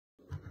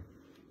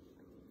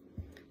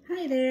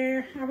Hi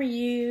there, how are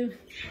you?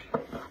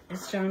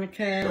 It's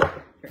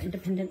Jonica, your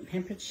independent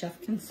pampered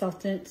chef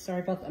consultant. Sorry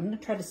about that. I'm gonna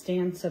try to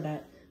stand so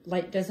that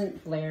light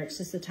doesn't glare. It's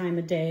just the time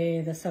of day,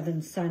 the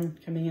southern sun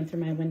coming in through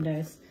my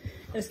windows.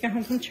 I just got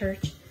home from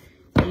church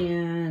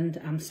and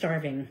I'm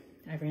starving.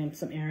 I ran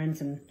some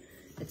errands and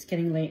it's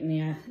getting late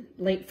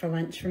late for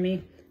lunch for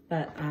me,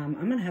 but I'm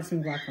gonna have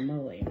some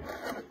guacamole.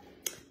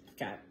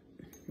 Got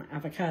my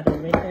avocado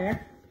right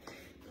there.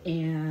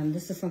 And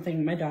this is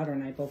something my daughter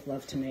and I both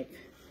love to make.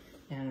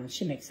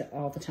 She makes it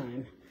all the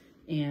time.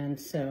 And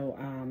so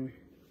I'm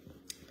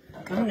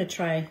gonna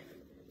try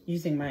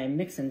using my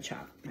mix and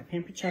chop, my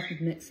Pampered Chop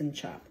mix and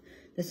chop.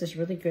 This is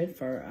really good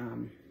for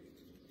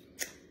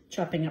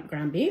chopping up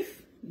ground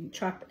beef. You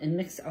chop and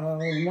mix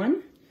all in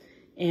one.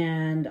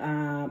 And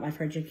I've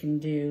heard you can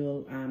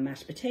do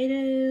mashed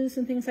potatoes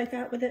and things like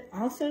that with it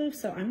also.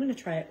 So I'm gonna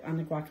try it on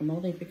the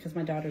guacamole because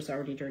my daughter's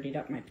already dirtied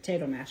up my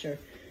potato masher.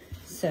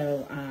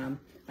 So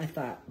I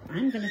thought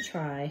I'm gonna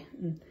try,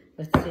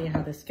 let's see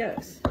how this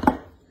goes.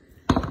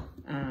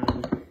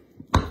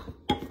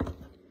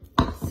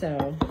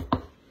 So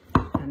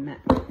I'm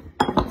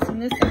mixing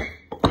this up,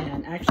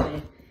 and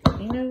actually,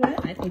 you know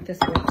what? I think this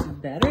works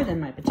better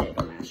than my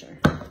potato masher.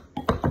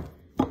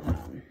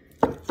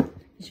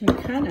 You can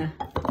kind of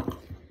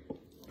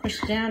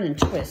push down and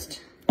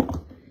twist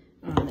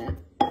on it,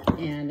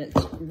 and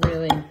it's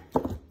really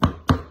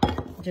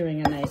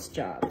doing a nice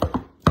job.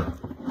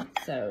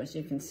 So as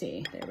you can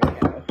see, there we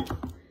go.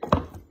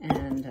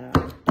 And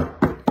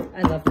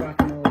I love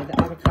guacamole. The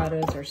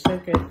avocados are so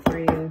good for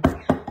you.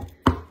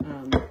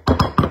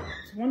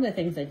 It's one of the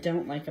things I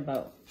don't like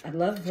about, I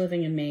love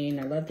living in Maine.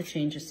 I love the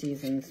change of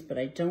seasons, but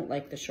I don't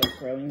like the short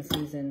growing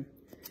season.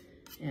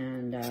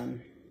 And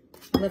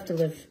I love to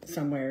live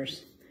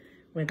somewheres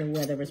where the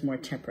weather was more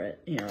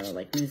temperate, you know,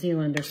 like New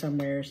Zealand or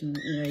somewheres, and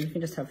you know, you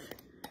can just have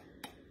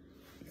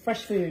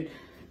fresh food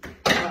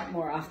a lot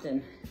more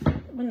often.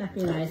 Wouldn't that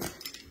be nice?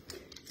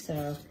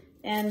 So,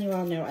 and you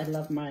all know I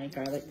love my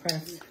garlic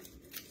press.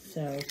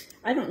 So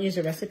I don't use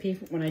a recipe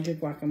when I do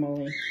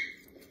guacamole.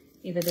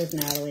 Either does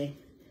Natalie.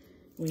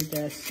 We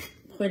just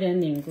put in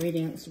the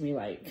ingredients we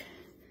like,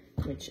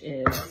 which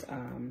is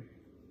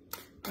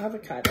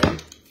avocado,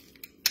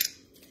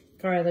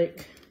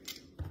 garlic,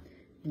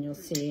 and you'll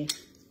see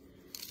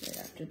right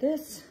after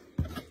this,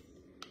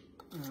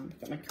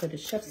 got my coated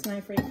chef's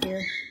knife right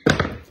here.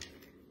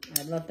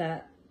 I love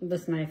that.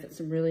 This knife,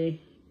 it's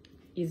really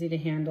easy to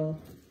handle,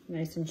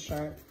 nice and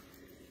sharp.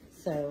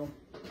 So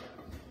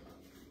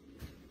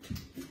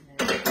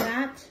there's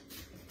that.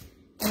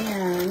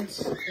 And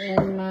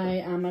in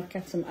my, I've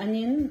got some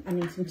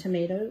some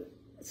tomato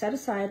set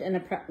aside in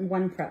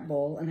one prep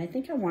bowl. And I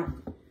think I want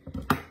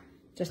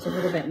just a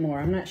little bit more.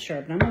 I'm not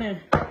sure, but I'm gonna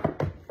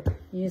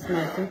use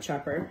my food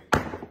chopper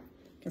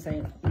because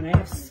when I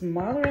have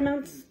smaller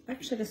amounts,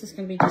 actually this is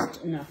gonna be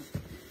just enough.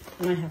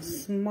 When I have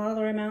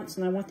smaller amounts,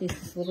 and I want these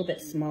just a little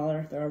bit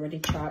smaller, they're already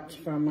chopped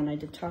from when I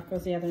did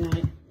tacos the other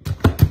night.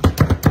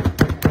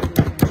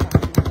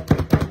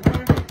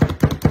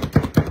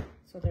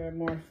 So they're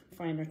more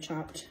finer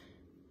chopped.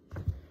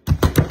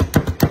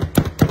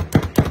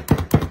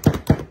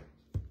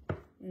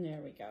 And there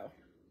we go.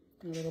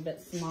 A little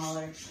bit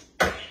smaller.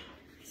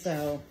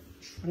 So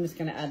I'm just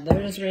gonna add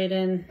those right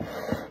in.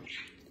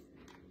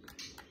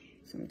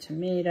 Some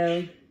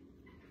tomato.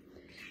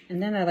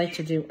 And then I like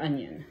to do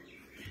onion.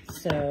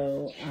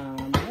 So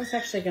I was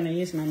actually gonna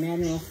use my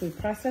manual food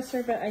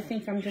processor, but I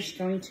think I'm just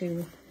going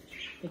to,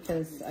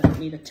 because I don't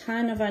need a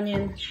ton of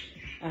onion,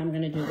 I'm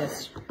gonna do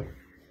this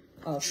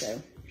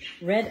also.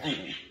 Red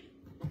onion,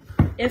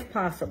 if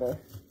possible.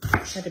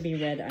 It's got to be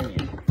red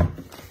onion.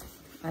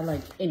 I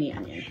like any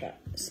onion, but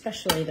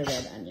especially the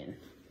red onion.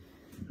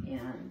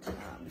 And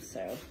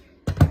so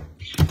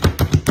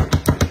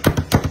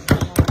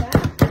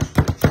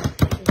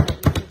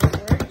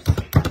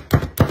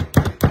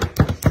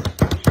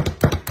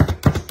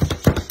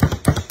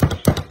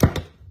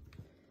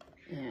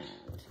and I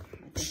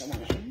think I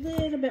want it a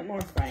little bit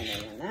more finer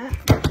than that.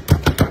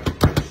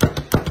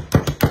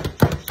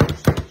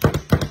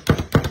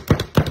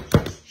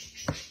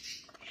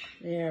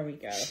 There we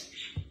go. So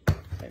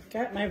I've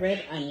got my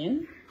red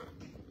onion.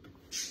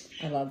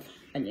 I love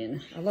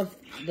onion. I love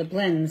the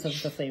blends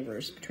of the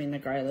flavors between the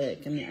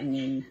garlic and the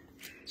onion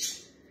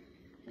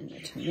and the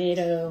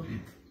tomato.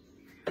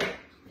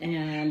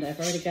 And I've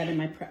already got in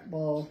my prep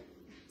bowl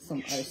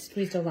I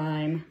squeezed a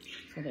lime.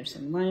 So there's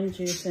some lime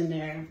juice in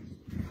there.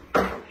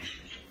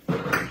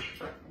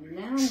 And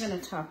now I'm gonna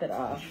top it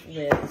off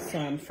with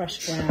some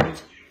fresh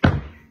ground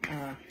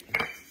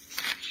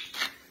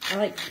I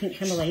like pink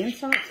Himalayan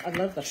salt. I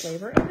love the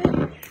flavor of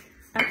it.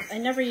 I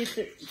never used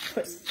to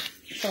put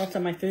salt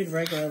on my food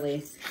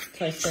regularly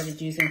until I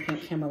started using pink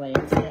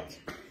Himalayan salt.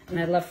 And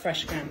I love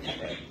fresh ground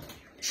pepper.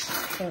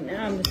 So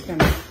now I'm just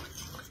gonna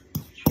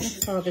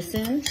mix all this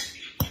in.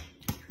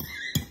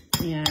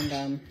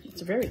 And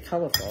it's very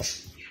colorful.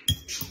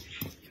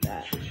 Look at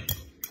that.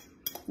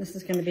 This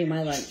is gonna be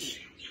my lunch.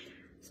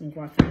 Some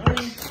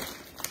guacamole.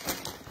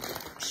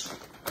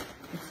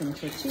 Some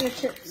tortilla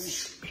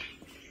chips.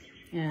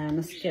 And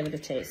let's give it a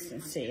taste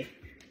and see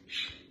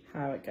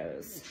how it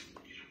goes.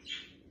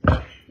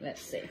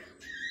 Let's see.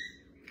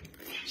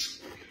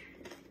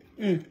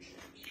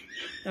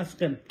 That's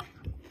good.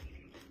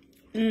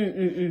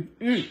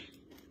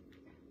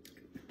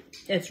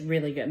 It's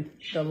really good.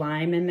 The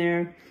lime in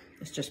there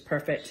is just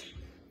perfect.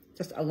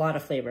 Just a lot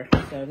of flavor.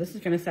 So this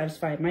is going to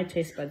satisfy my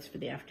taste buds for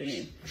the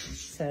afternoon.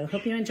 So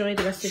hope you enjoy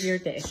the rest of your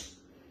day.